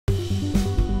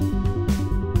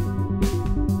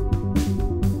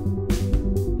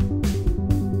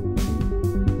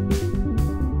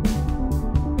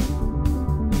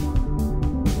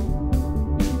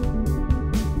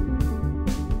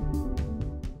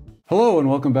Hello and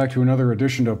welcome back to another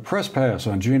edition of Press Pass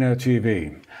on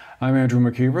GNAT-TV. I'm Andrew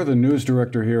McKeever, the news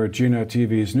director here at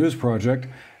GNAT-TV's News Project,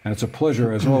 and it's a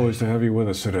pleasure, as always, to have you with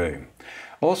us today.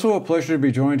 Also a pleasure to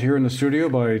be joined here in the studio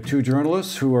by two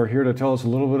journalists who are here to tell us a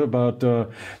little bit about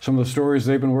some of the stories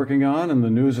they've been working on and the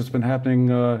news that's been happening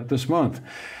this month.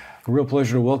 A real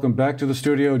pleasure to welcome back to the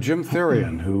studio Jim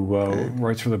Therrien, who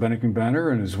writes for the Bennington Banner,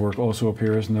 and his work also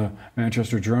appears in the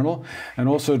Manchester Journal. And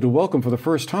also to welcome for the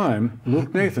first time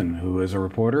Luke Nathan, who is a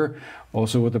reporter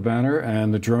also with the Banner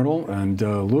and the Journal. And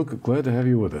Luke, glad to have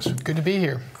you with us. Good to be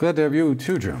here. Glad to have you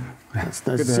too, Jim. It's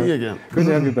nice to see you again. Good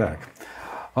to have you back.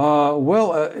 A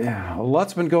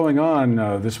lot's been going on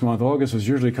this month. August is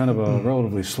usually kind of a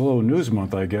relatively slow news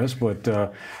month, I guess, but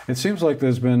it seems like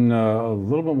there's been a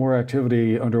little bit more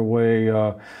activity underway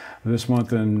this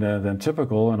month than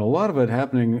typical, and a lot of it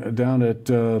happening down at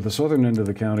the southern end of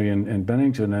the county in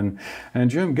Bennington. And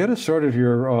Jim, get us started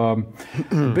here.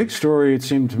 The big story, it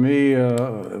seemed to me,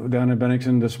 down in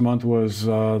Bennington this month was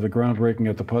the groundbreaking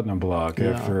at the Putnam Block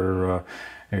after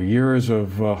years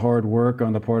of hard work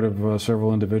on the part of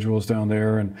several individuals down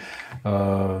there,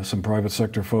 and some private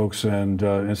sector folks and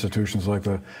institutions like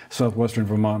the Southwestern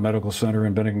Vermont Medical Center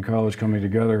and Bennington College coming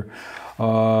together.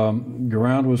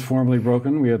 Ground was formally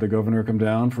broken. We had the governor come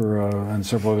down and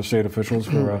several other state officials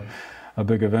for a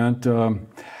big event.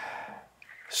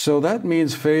 So that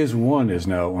means phase one is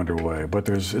now underway, but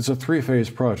it's a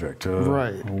three-phase project.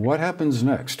 Right. What happens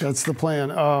next? That's the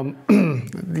plan.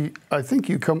 I think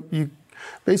you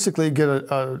basically get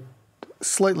a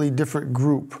slightly different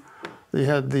group. They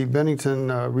had the Bennington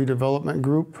Redevelopment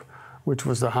Group, which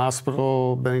was the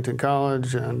hospital, Bennington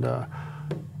College, and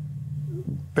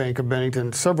Bank of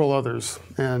Bennington, several others,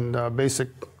 and basic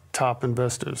top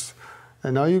investors.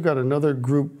 And now you've got another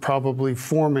group probably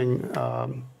forming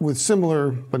with similar,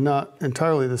 but not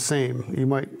entirely the same.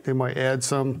 They might add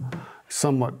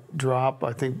somewhat drop.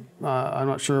 I think, I'm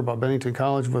not sure about Bennington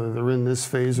College, whether they're in this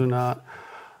phase or not.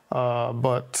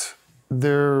 But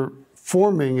they're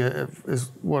forming,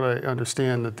 is what I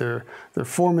understand, that they're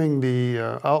forming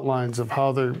the outlines of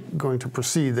how they're going to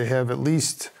proceed. They have at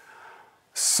least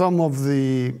some of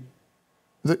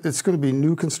it's going to be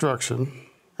new construction,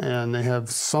 and they have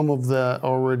some of that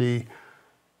already,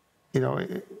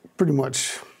 pretty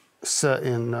much set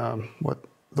in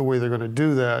the way they're going to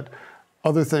do that.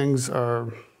 Other things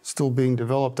are still being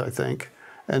developed, I think,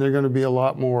 and they're going to be a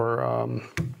lot more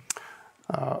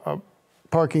a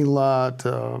parking lot,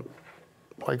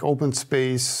 like open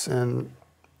space, and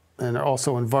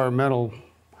also environmental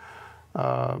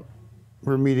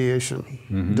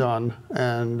remediation done.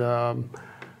 And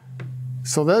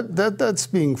so that's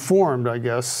being formed, I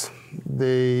guess.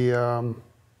 They'll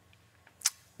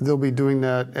be doing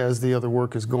that as the other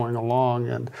work is going along,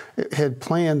 and it had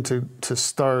planned to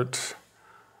start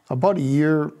about a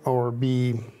year, or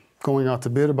be going out to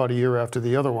bid about a year after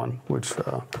the other one, which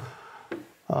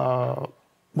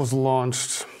was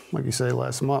launched, like you say,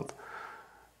 last month.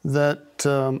 That,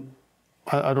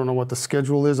 I don't know what the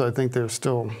schedule is. I think they're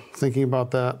still thinking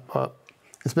about that, but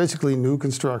it's basically new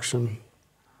construction,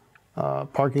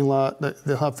 parking lot.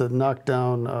 They'll have to knock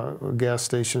down a gas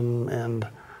station, and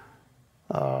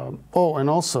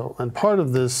and part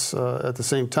of this, at the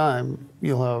same time,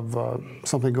 you'll have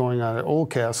something going on at Old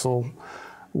Castle,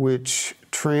 which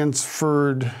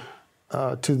transferred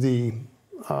to the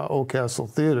Old Castle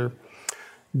Theater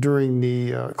during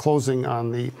the closing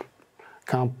on the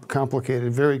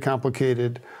very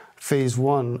complicated phase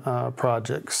one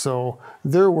project. So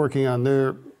they're working on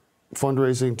their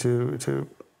fundraising to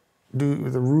do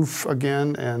the roof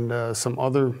again, and some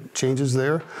other changes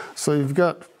there. So you've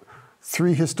got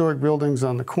three historic buildings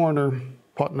on the corner,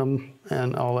 Putnam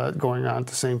and all that going on at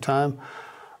the same time.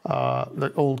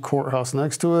 The old courthouse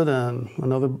next to it, and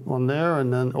another one there,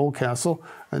 and then Old Castle,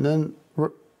 and then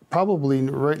probably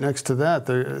right next to that,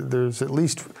 there's at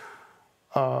least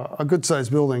a good-sized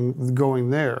building going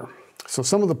there. So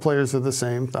some of the players are the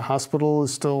same. The hospital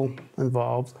is still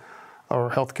involved, or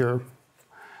healthcare,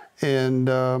 and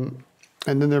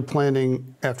then they're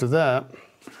planning after that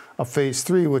a phase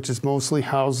three, which is mostly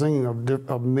housing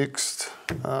of mixed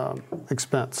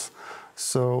expense.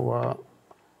 So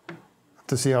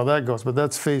to see how that goes, but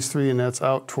that's phase three, and that's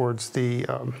out towards the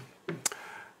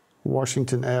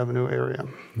Washington Avenue area.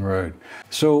 Right.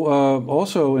 So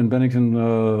also in Bennington,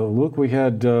 Luke, we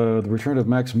had the return of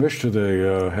Max Misch to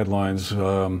the headlines.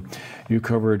 You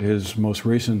covered his most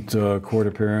recent court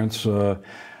appearance. Mr.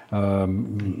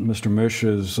 Misch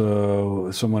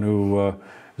is someone who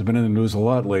has been in the news a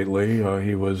lot lately.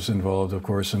 He was involved, of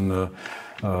course, in the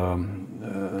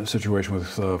situation with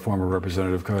former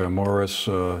Representative Kaya Morris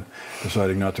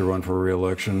deciding not to run for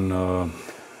re-election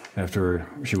after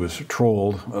she was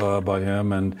trolled by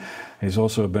him, and he's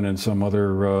also been in some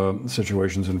other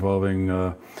situations involving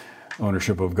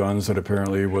ownership of guns that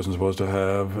apparently he wasn't supposed to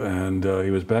have, and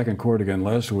he was back in court again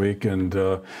last week, and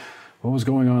what was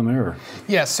going on there?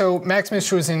 Yeah, so Max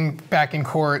Mish was back in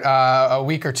court a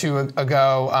week or two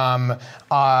ago,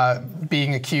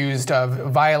 being accused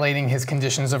of violating his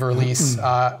conditions of release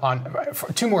on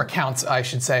 2 more counts, I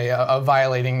should say, of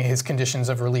violating his conditions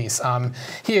of release.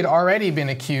 He had already been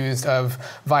accused of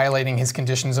violating his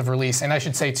conditions of release, and I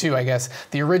should say too, I guess,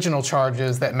 the original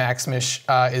charges that Max Mish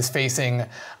is facing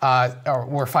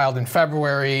were filed in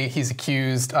February. He's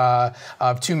accused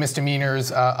of 2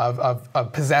 misdemeanors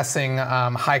of possessing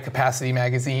high-capacity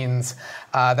magazines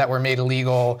that were made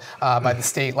illegal by the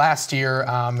state last year,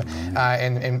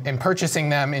 and purchasing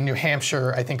them in New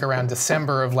Hampshire, I think around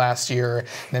December of last year, and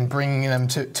then bringing them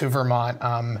to Vermont.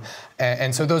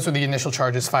 And so those were the initial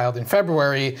charges filed in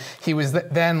February. He was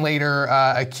then later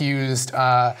accused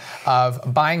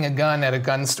of buying a gun at a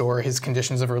gun store. His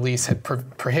conditions of release had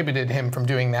prohibited him from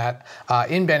doing that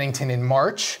in Bennington in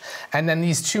March. And then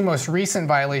these 2 most recent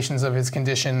violations of his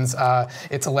conditions,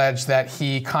 it's alleged that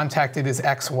he contacted his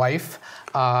ex-wife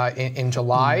in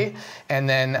July, and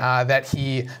then that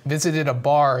he visited a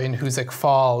bar in Hoosick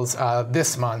Falls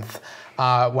this month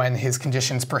when his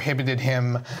conditions prohibited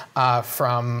him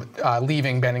from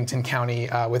leaving Bennington County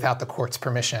without the court's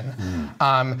permission.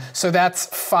 So that's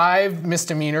 5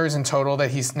 misdemeanors in total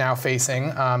that he's now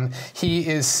facing. He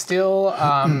is still,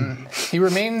 he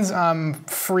remains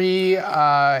free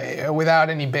without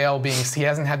any bail being, he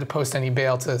hasn't had to post any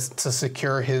bail to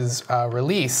secure his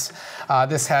release.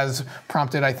 This has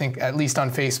prompted, I think, at least on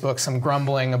Facebook, some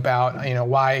grumbling about,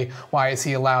 why is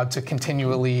he allowed to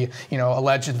continually,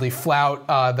 allegedly flout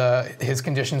his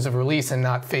conditions of release and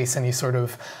not face any sort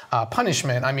of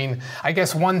punishment. I mean, I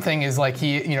guess one thing is like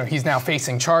he's now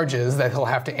facing charges that he'll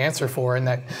have to answer for, and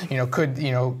that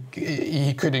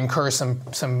he could incur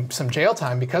some jail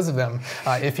time because of them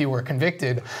if he were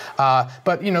convicted.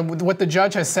 But what the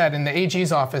judge has said, and the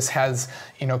AG's office has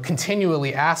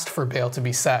continually asked for bail to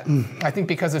be set. I think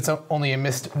because it's only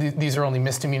these are only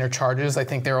misdemeanor charges. I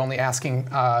think they're only asking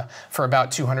for about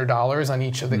 $200 on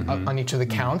each of the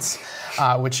counts,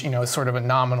 which is sort of a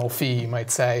nominal fee, you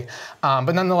might say.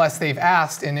 But nonetheless, they've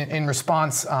asked, and in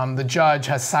response, the judge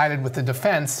has sided with the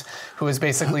defense, who has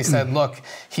basically said, look,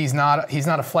 he's not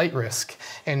a flight risk,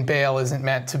 and bail isn't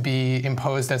meant to be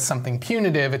imposed as something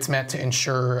punitive. It's meant to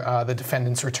ensure the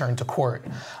defendant's return to court.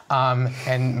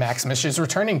 And Max Mish is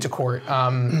returning to court.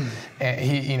 And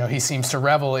he seems to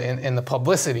revel in the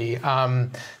publicity.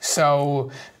 So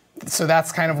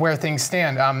that's kind of where things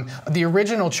stand. The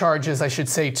original charges, I should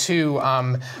say too,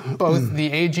 both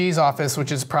the AG's office,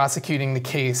 which is prosecuting the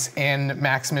case, and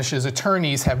Max Mish's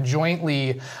attorneys have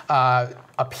jointly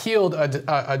appealed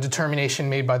a determination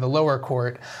made by the lower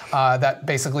court that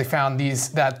basically found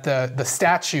that the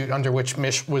statute under which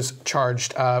Mish was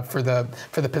charged for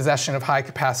the possession of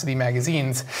high-capacity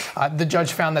magazines, the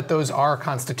judge found that those are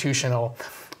constitutional.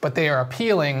 But they are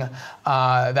appealing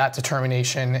that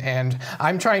determination, and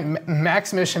I'm trying.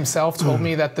 Max Mish himself told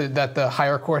me that the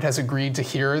higher court has agreed to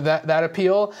hear that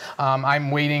appeal. I'm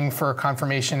waiting for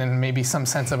confirmation and maybe some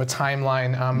sense of a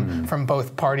timeline from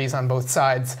both parties on both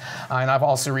sides. And I've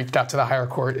also reached out to the higher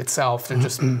court itself to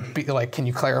just be like, can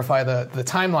you clarify the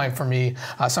timeline for me?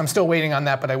 So I'm still waiting on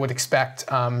that, but I would expect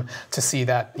to see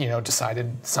that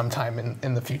decided sometime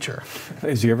in the future.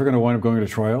 Is he ever going to wind up going to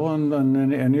trial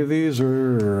on any of these,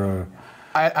 or?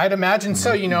 I'd imagine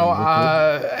so,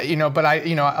 but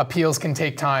appeals can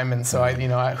take time, and so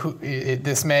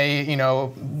this may,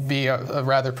 be a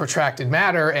rather protracted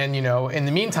matter, and in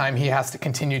the meantime, he has to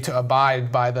continue to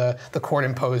abide by the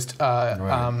court-imposed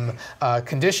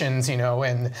conditions,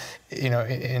 and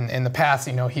in the past,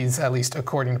 he's, at least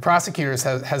according to prosecutors,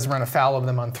 has run afoul of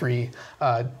them on 3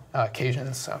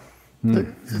 occasions. So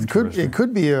it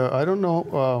could be I don't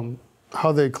know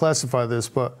how they classify this,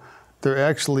 but they're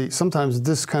actually, sometimes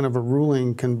this kind of a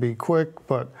ruling can be quick,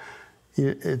 but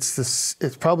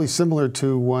it's probably similar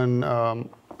to when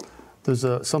there's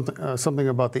something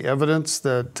about the evidence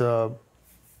that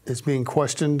is being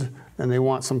questioned, and they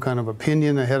want some kind of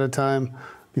opinion ahead of time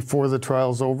before the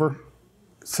trial's over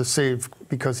to save,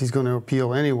 because he's going to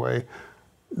appeal anyway.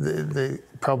 They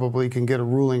probably can get a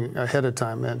ruling ahead of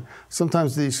time, and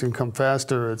sometimes these can come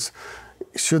faster. It's,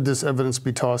 should this evidence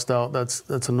be tossed out? That's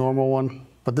a normal one.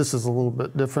 But this is a little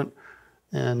bit different,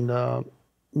 and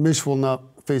Mish will not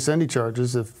face any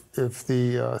charges if if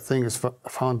the thing is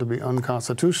found to be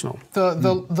unconstitutional.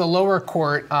 The lower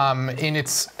court, in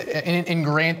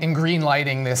green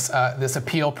lighting this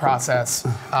appeal process,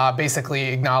 basically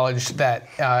acknowledged that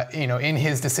in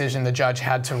his decision the judge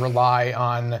had to rely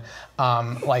on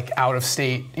like out of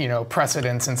state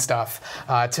precedents and stuff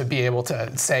to be able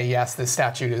to say yes, this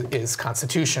statute is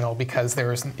constitutional, because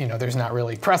there's not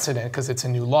really precedent because it's a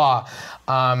new law.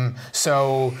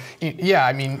 So yeah,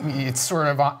 I mean, it's sort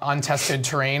of untested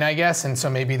terrain, I guess, and so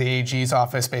maybe the AG's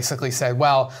office basically said,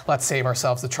 well, let's save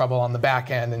ourselves the trouble on the back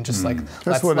end and just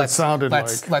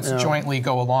let's jointly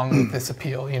go along with this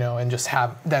appeal, and just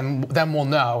have then we'll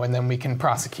know, and then we can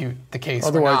prosecute the case.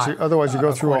 Otherwise, you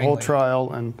go through a whole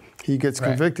trial and he gets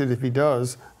convicted if he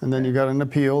does, and then you got an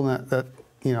appeal, and that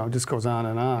just goes on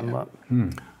and on. Yeah.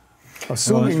 But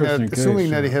assuming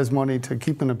that he has money to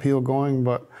keep an appeal going,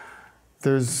 but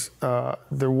there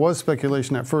was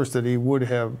speculation at first that he would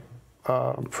have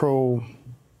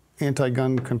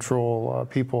anti-gun control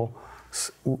people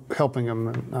helping him,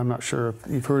 and I'm not sure if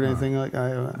you've heard anything like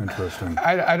that. Interesting.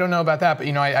 I don't know about that, but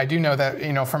I do know that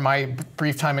from my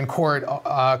brief time in court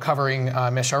covering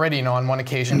Mish already, on one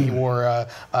occasion he wore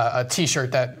a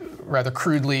T-shirt that rather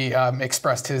crudely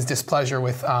expressed his displeasure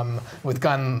with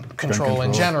gun control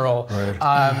in general.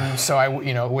 Right. So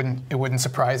it wouldn't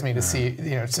surprise me to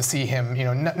see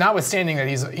him, notwithstanding that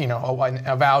he's an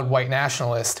avowed white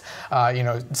nationalist,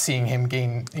 seeing him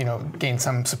gain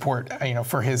some support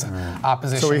for his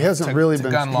opposition. So he hasn't really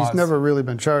been. Gun laws. He's never really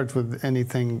been charged with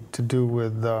anything to do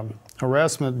with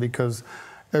harassment, because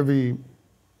every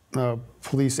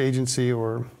police agency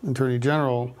or attorney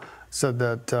general said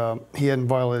that he hadn't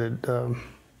violated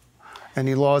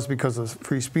any laws because of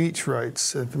free speech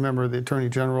rights. If you remember, the Attorney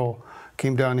General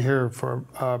came down here for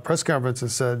a press conference and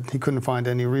said he couldn't find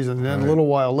any reason. And then a little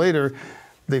while later,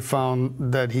 they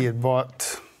found that he had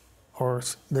bought, or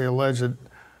they alleged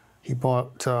he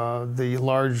bought the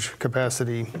large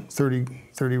capacity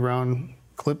 30 round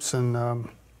clips in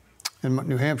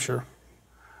New Hampshire,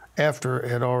 after it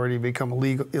had already become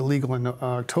illegal in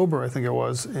October, I think it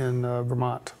was, in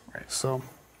Vermont. Right. So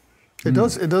it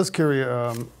does carry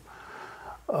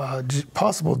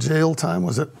possible jail time.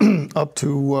 Was it up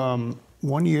to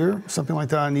 1 year, something like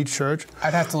that, on each charge?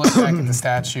 I'd have to look back at the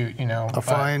statute, A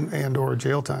fine and/or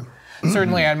jail time.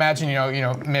 Certainly, I imagine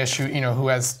Mish, who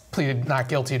has pleaded not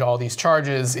guilty to all these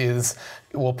charges,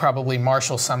 will probably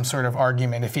marshal some sort of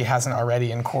argument, if he hasn't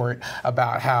already in court,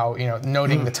 about how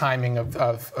noting the timing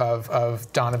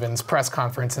of Donovan's press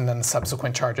conference and then the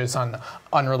subsequent charges on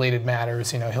unrelated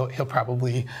matters. He'll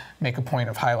probably make a point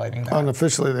of highlighting that.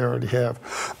 Unofficially, they already have.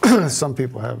 Some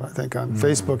people have, I think, on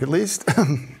Facebook at least.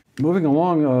 Moving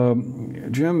along,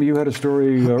 Jim, you had a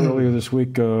story earlier this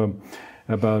week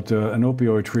about an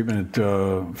opioid treatment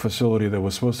facility that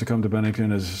was supposed to come to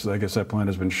Bennington. I guess that plan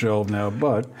has been shelved now,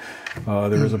 but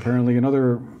there is apparently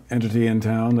another entity in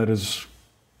town that is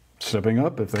stepping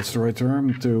up, if that's the right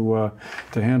term, to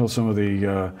handle some of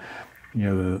the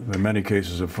the many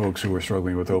cases of folks who are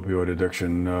struggling with opioid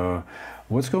addiction.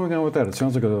 What's going on with that? It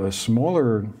sounds like a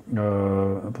smaller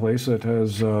place that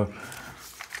has a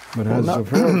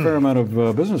fair amount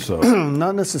of business, though.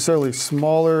 Not necessarily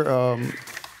smaller.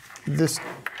 This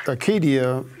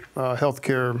Acadia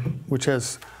Healthcare, which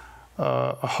has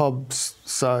a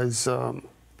hub-size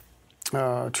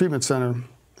treatment center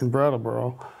in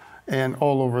Brattleboro and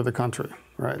all over the country,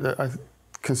 right?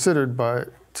 Considered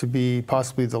to be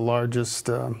possibly the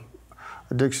largest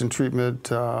addiction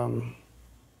treatment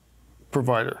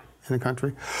provider in the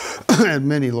country at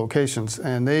many locations.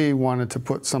 And they wanted to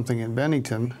put something in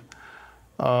Bennington.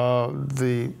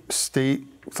 The state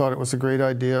thought it was a great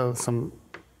idea. Some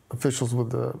officials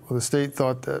with the state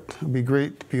thought that it would be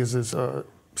great because there's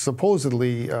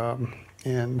supposedly,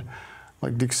 and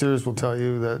like Dick Sears will tell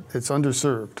you, that it's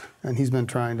underserved, and he's been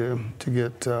trying to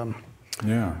get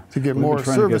more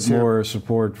service here. More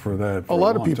support for that. A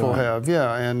lot of people have,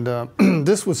 yeah, and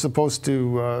this was supposed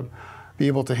to be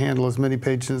able to handle as many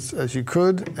patients as you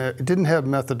could. It didn't have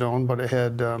methadone, but it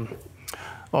had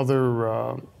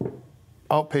other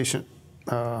outpatient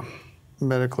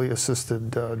medically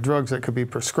assisted drugs that could be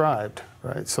prescribed,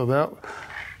 right? So that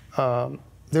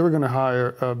they were going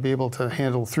to be able to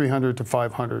handle 300 to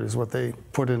 500 is what they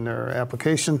put in their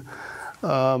application.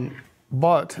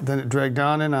 But then it dragged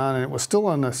on, and it was still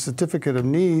on the Certificate of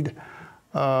Need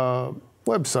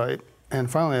website. And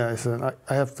finally I said,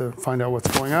 I have to find out what's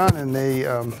going on. And they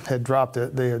had dropped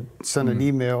it. They had sent an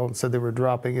email and said they were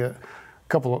dropping it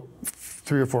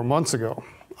 3 or 4 months ago.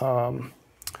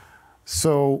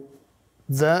 So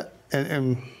that,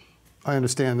 and I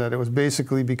understand that it was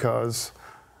basically because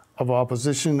of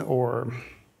opposition or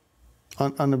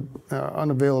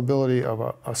unavailability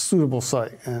of a suitable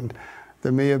site, and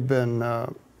there may have been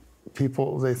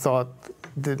people they thought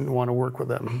didn't want to work with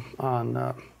them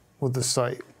on with the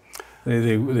site.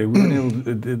 They weren't able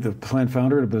to, the plant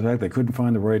founder, the fact they couldn't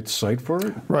find the right site for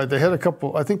it? Right, they had a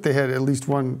couple, I think they had at least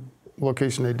one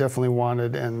location they definitely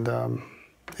wanted, and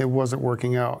it wasn't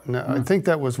working out. And I think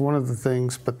that was one of the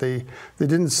things, but they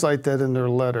didn't cite that in their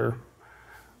letter.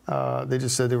 They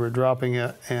just said they were dropping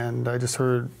it, and I just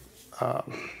heard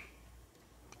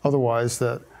otherwise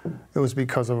that it was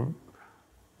because of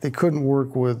they couldn't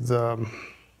work with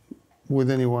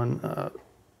anyone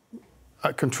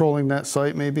controlling that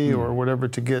site, maybe, or whatever,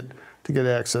 to get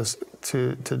access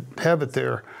to have it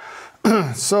there.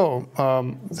 So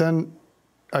then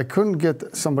I couldn't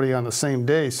get somebody on the same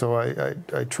day, so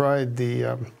I tried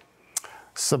the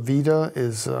Savita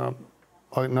is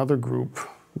another group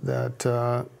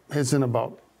that is in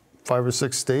about 5 or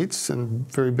 6 states and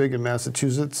very big in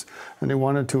Massachusetts, and they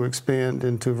wanted to expand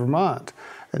into Vermont.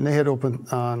 And they had opened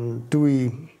on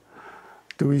Dewey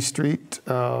Street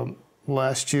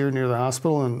last year near the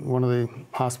hospital, in one of the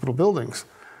hospital buildings.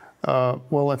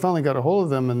 Well, I finally got a hold of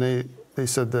them, and they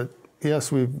said that,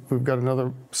 yes, we've got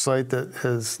another site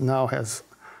that now has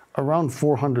around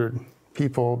 400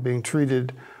 people being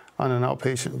treated on an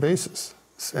outpatient basis,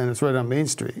 and it's right on Main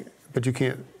Street. But you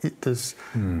can't, there's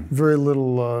very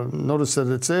little notice that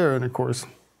it's there, and of course,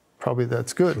 probably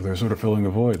that's good. So they're sort of filling the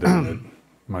void that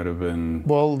might have been.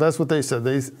 Well, that's what they said.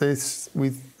 We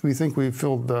think we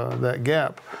filled that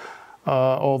gap.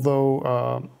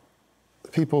 Although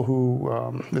people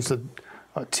who, there's a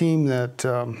team that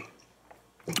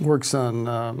works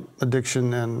on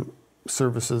addiction and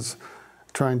services,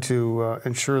 trying to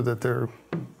ensure that they're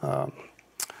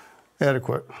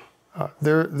adequate.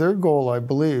 Their goal, I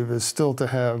believe, is still to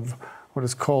have what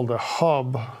is called a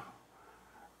hub,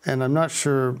 and I'm not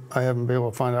sure, I haven't been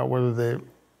able to find out whether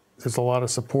there's a lot of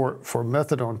support for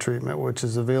methadone treatment, which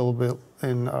is available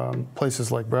in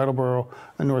places like Brattleboro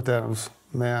and North Adams,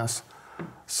 Mass.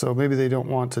 So maybe they don't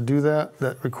want to do that.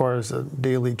 That requires a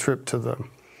daily trip to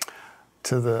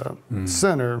the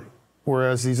center,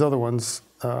 whereas these other ones,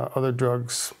 other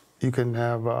drugs, you can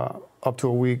have up to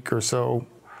a week or so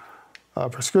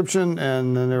prescription,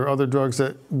 and then there are other drugs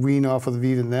that wean off of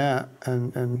even that,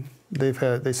 and they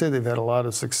say they've had a lot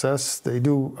of success. They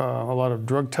do a lot of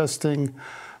drug testing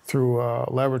through a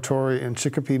laboratory in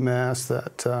Chicopee, Mass.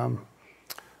 that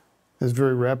is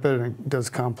very rapid and does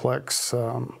complex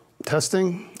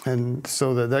testing, and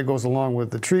so that goes along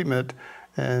with the treatment.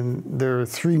 And their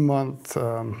 3-month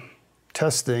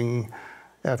testing,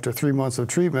 after 3 months of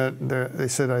treatment, they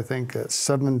said, I think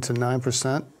 7 to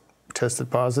 9% tested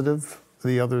positive.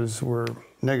 The others were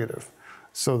negative.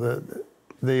 So that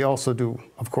they also do,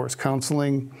 of course,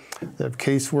 counseling. They have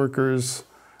caseworkers.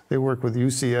 They work with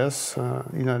UCS,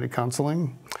 United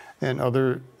Counseling, and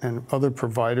other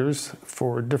providers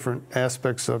for different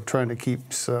aspects of trying to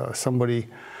keep somebody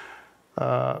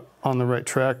on the right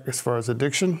track as far as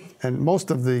addiction. And most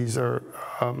of these are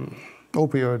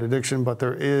opioid addiction, but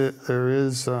there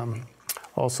is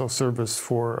also service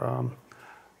for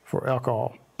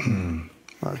alcohol.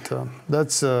 But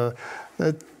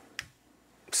that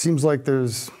seems like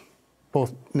there's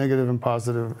both negative and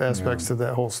positive aspects to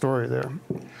that whole story there.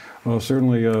 Well,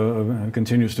 certainly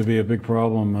continues to be a big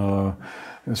problem.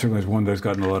 It certainly is one that's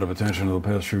gotten a lot of attention in the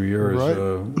past few years. Right.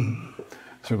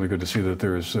 Certainly good to see that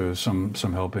there's some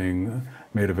help being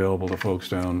made available to folks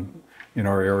down in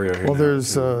our area here. Well,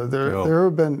 there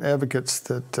have been advocates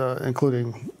that,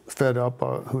 including Fed Up,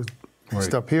 who's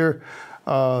based up here,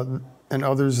 and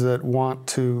others that want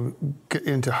to get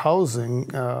into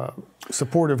housing,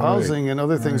 supportive housing, and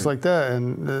other things like that.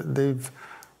 And they've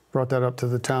brought that up to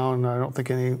the town. I don't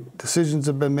think any decisions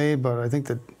have been made, but I think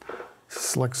that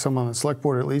some on the select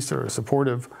board at least are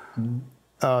supportive.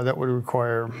 That would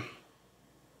require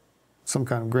some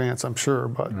kind of grants, I'm sure.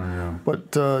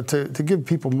 But to give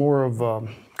people more of a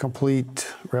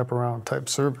complete wraparound type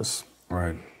service.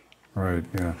 Right. Right.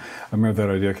 Yeah, I remember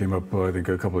that idea came up. I think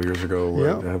a couple of years ago.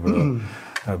 To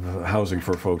have housing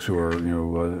for folks who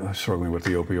are struggling with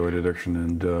the opioid addiction,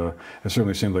 and it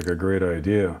certainly seemed like a great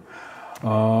idea.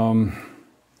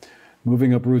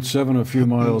 Moving up Route 7 a few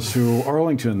miles to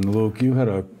Arlington, Luke, you had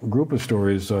a group of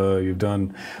stories you've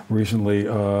done recently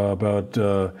about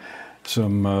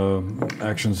some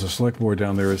actions the select board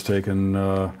down there has taken.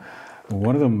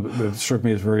 One of them that struck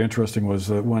me as very interesting was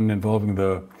the one involving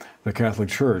the Catholic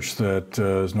Church that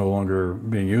is no longer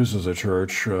being used as a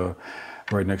church,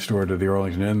 right next door to the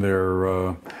Arlington Inn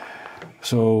there.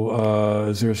 So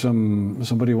is there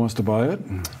somebody who wants to buy it?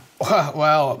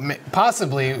 Well,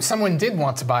 possibly. Someone did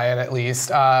want to buy it, at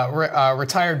least.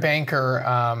 Retired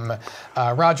banker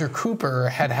Roger Cooper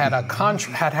had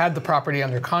had the property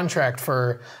under contract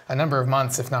for a number of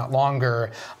months, if not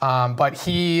longer. But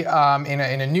he, in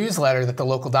a newsletter that the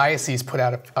local diocese put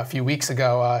out a few weeks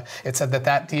ago, it said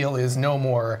that deal is no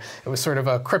more. It was sort of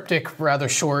a cryptic, rather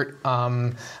short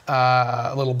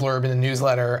little blurb in the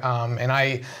newsletter. And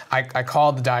I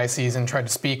called the diocese and tried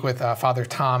to speak with Father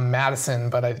Tom Madison,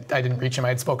 but I didn't reach him. I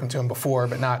had spoken to him before,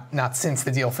 but not since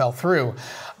the deal fell through.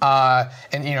 And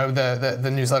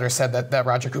the newsletter said that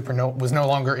Roger Cooper was no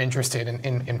longer interested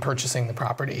in purchasing the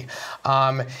property.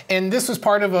 And this was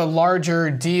part of a larger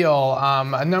deal.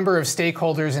 A number of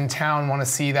stakeholders in town want to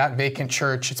see that vacant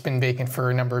church. It's been vacant for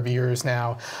a number of years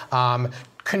now.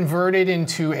 Converted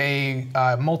into a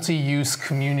multi-use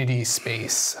community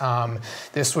space.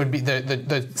 This would be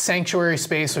the sanctuary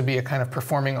space would be a kind of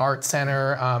performing arts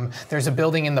center. There's a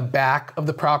building in the back of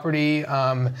the property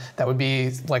that would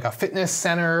be like a fitness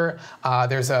center.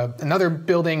 There's another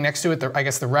building next to it. I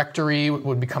guess the rectory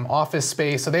would become office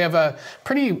space. So they have a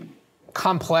pretty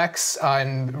complex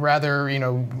and rather,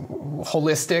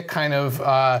 holistic kind of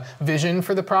vision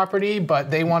for the property, but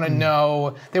they want to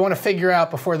know, they want to figure out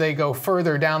before they go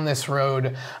further down this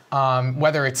road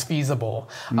whether it's feasible.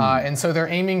 And so they're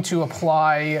aiming to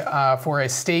apply for a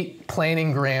state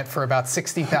planning grant for about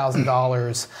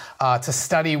 $60,000 to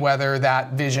study whether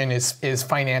that vision is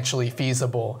financially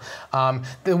feasible.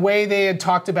 The way they had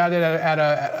talked about it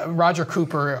at Roger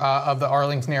Cooper of the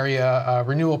Arlington Area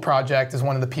Renewal Project is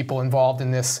one of the people involved in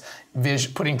this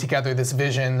putting together this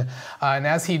vision, and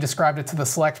as he described it to the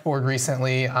select board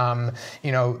recently,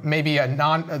 maybe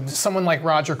someone like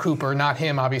Roger Cooper, not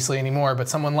him obviously anymore, but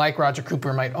someone like Roger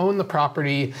Cooper might own the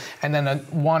property, and then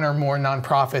one or more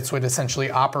nonprofits would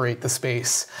essentially operate the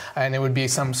space, and it would be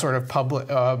some sort of public,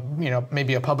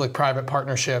 maybe a public-private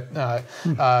partnership,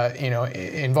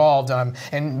 involved.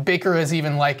 And Baker has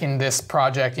even likened this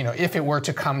project, if it were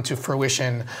to come to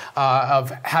fruition, of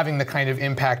having the kind of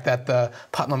impact that the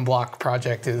Putnam Block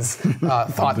project is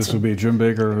thought This would be Jim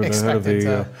Baker, the head of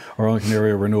the Arlington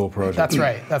Area Renewal Project. That's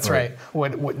right. That's right.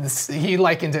 He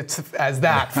likened it as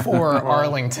that for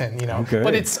Arlington, Okay.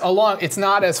 But it's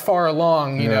not as far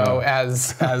along,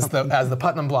 as the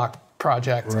Putnam Block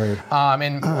project, right.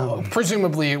 And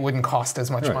presumably it wouldn't cost as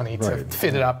much money to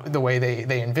fit it up the way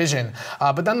they envision.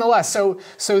 But nonetheless,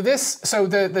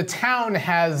 the town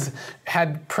has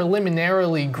had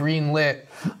preliminarily greenlit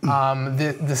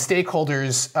the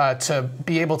stakeholders to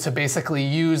be able to basically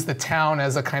use the town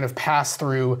as a kind of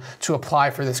pass-through to apply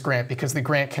for this grant, because the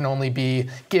grant can only be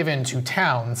given to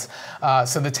towns.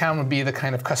 So the town would be the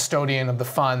kind of custodian of the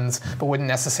funds, but wouldn't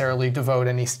necessarily devote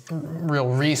any real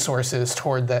resources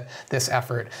toward this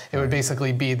effort. It would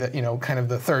basically be the kind of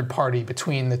the third party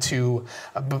between the two,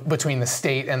 between the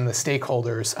state and the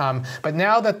stakeholders. But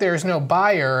now that there's no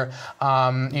buyer,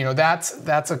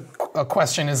 that's a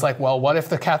question is like, well, what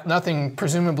if nothing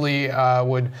presumably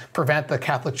would prevent the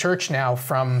Catholic Church now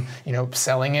from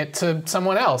selling it to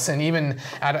someone else? And even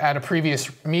at a previous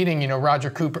meeting,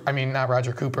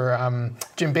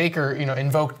 Jim Baker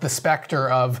invoked the specter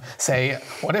of, say,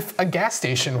 what if a gas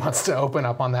station wants to open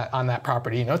up on that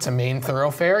property? It's a main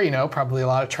thoroughfare, probably a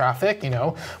lot of traffic.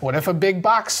 What if a big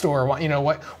box store?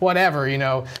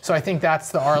 Whatever. So I think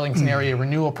that's the Arlington Area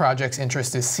Renewal Project's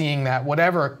interest, is seeing that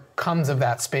whatever comes of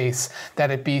that space,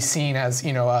 that it be seen as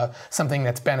something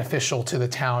that's beneficial to the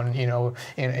town,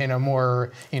 in a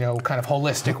more kind of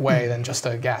holistic way than just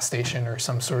a gas station or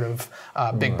some sort of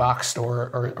big box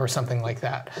store or something like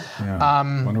that. Yeah.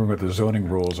 Wondering what the zoning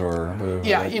rules are.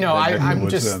 I'm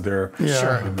just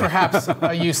sure. Perhaps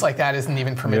a use like that isn't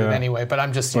even permitted anyway. But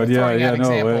I'm just throwing out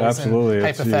examples and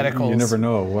hypotheticals. You never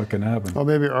know what can happen. Well,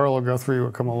 maybe Arlo Guthrie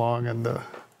would come along and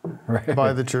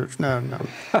buy the church. No.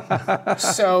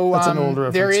 So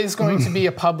there is going to be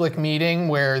a public meeting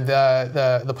where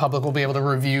the public will be able to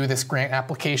review this grant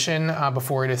application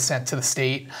before it is sent to the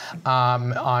state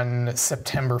on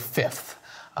September 5th.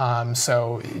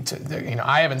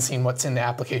 I haven't seen what's in the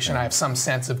application. I have some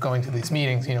sense of going to these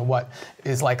meetings, what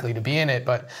is likely to be in it,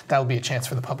 but that'll be a chance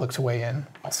for the public to weigh in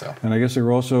also. And I guess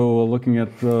they're also looking at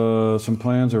some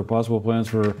plans or possible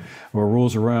plans or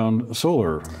rules around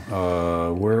solar,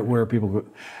 where people,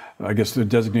 I guess they're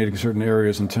designating certain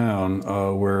areas in town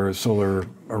where solar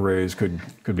arrays could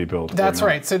be built. That's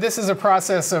right. So this is a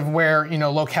process of where, you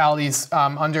know, localities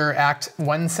under Act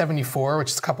 174,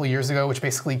 which is a couple of years ago, which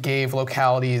basically gave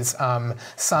localities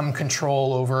some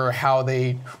control over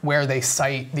where they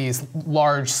site these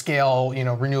large-scale, you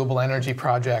know, renewable energy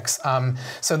projects.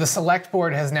 So the Select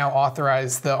Board has now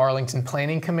authorized the Arlington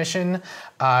Planning Commission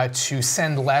to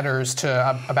send letters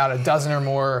to about a dozen or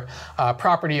more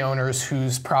property owners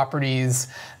whose properties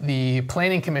the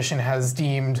Planning Commission has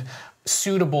deemed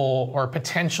suitable or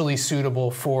potentially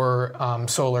suitable for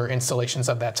solar installations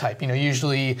of that type. You know,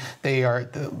 usually they are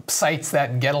the sites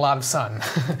that get a lot of sun.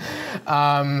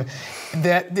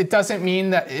 That it doesn't mean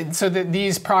that so that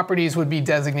these properties would be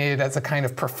designated as a kind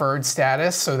of preferred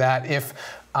status, so that if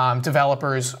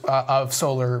developers of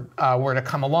solar were to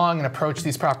come along and approach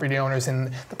these property owners,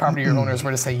 and the property owners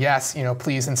were to say, yes, you know,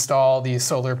 please install these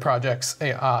solar projects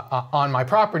on my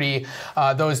property,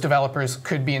 those developers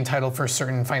could be entitled for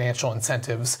certain financial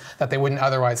incentives that they wouldn't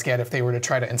otherwise get if they were to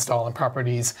try to install on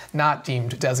properties not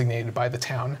deemed designated by the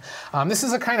town. This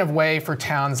is a kind of way for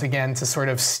towns, again, to sort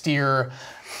of steer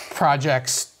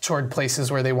projects toward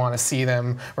places where they want to see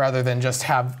them, rather than just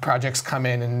have projects come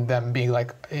in and them be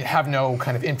like, have no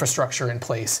kind of infrastructure in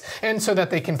place. And so that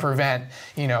they can prevent,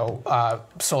 you know,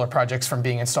 solar projects from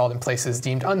being installed in places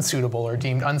deemed unsuitable or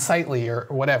deemed unsightly or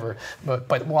whatever,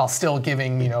 but while still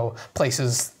giving, you know,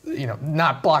 places, you know,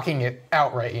 not blocking it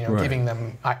outright, you know, right. Giving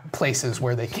them places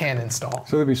where they can install.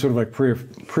 So there'd be sort of like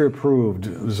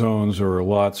pre-approved zones or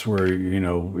lots where, you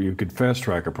know, you could fast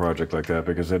track a project like that,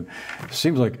 because it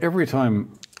seems like every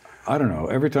time, I don't know,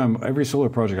 every solar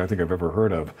project I think I've ever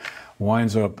heard of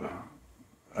winds up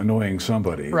annoying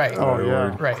somebody. Right.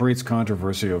 Or Right. creates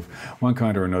controversy of one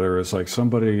kind or another. It's like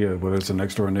somebody, whether it's a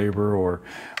next door neighbor or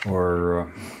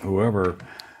whoever,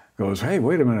 goes, hey,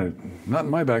 wait a minute, not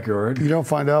in my backyard. You don't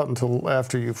find out until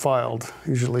after you filed,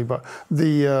 usually. But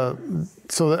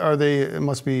so are they? It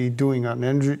must be doing an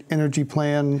energy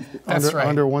plan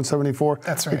under 174.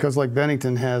 That's right. Because like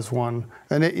Bennington has one,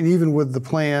 and even with the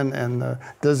plan and the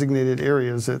designated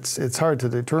areas, it's hard to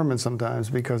determine sometimes,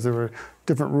 because there are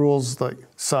different rules like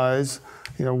size.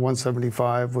 You know,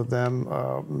 175 with them,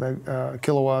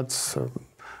 kilowatts.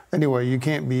 Anyway, you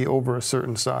can't be over a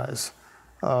certain size.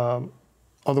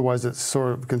 Otherwise, it's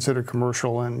sort of considered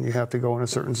commercial, and you have to go in a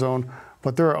certain zone.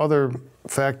 But there are other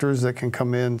factors that can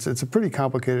come in. It's a pretty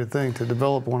complicated thing to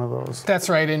develop one of those. That's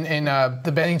right, and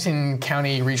the Bennington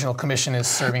County Regional Commission is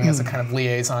serving as a kind of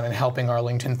liaison and helping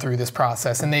Arlington through this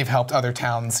process, and they've helped other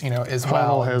towns, you know, as well.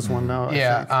 Powell has one now,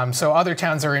 I think. So other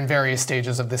towns are in various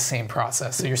stages of this same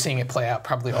process. So you're seeing it play out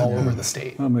probably all over the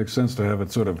state. Well, it makes sense to have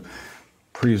it sort of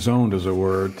pre-zoned, as it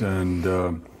were,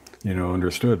 and you know,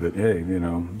 understood that, hey, you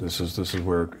know, this is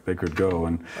where they could go,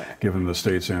 and given the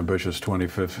state's ambitious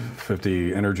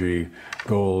 2050 energy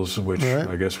goals, which right.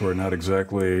 I guess we're not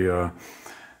exactly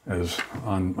as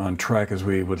on track as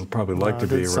we would probably like to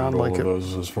be around all of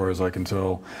those, as far as I can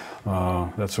tell.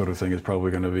 That sort of thing is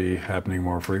probably going to be happening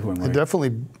more frequently. It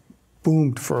definitely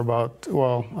boomed for about,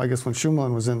 well, I guess when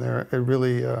Shumlin was in there, it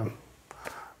really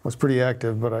was pretty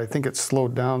active, but I think it's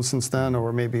slowed down since then,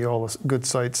 or maybe all the good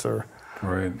sites are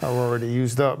already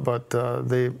used up. But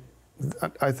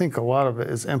I think a lot of it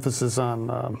is emphasis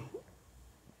on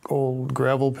old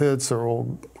gravel pits or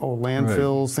old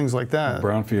landfills, things like that.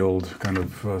 Brownfield kind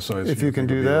of size. If you can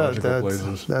do that,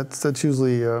 that's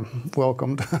usually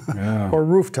welcomed. Yeah. Or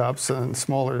rooftops and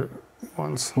smaller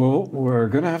ones. Well, we're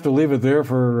going to have to leave it there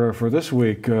for this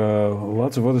week.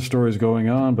 Lots of other stories going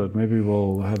on, but maybe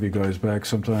we'll have you guys back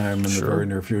sometime in the very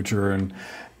near future and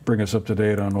bring us up to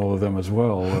date on all of them as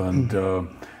well. And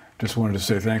just wanted to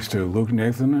say thanks to Luke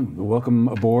Nathan, and welcome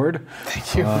aboard.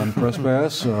 Thank you. On Press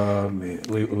Pass.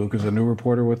 Luke is a new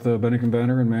reporter with the Bennington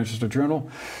Banner and Manchester Journal.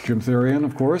 Jim Therrien,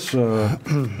 of course,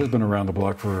 has been around the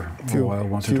block for a while,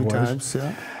 once or twice. Times,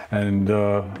 yeah.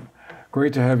 And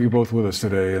great to have you both with us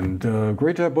today, and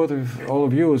great to have all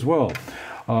of you as well.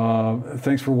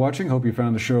 Thanks for watching. Hope you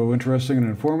found the show interesting and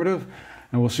informative,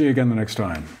 and we'll see you again the next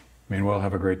time. Meanwhile,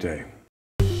 have a great day.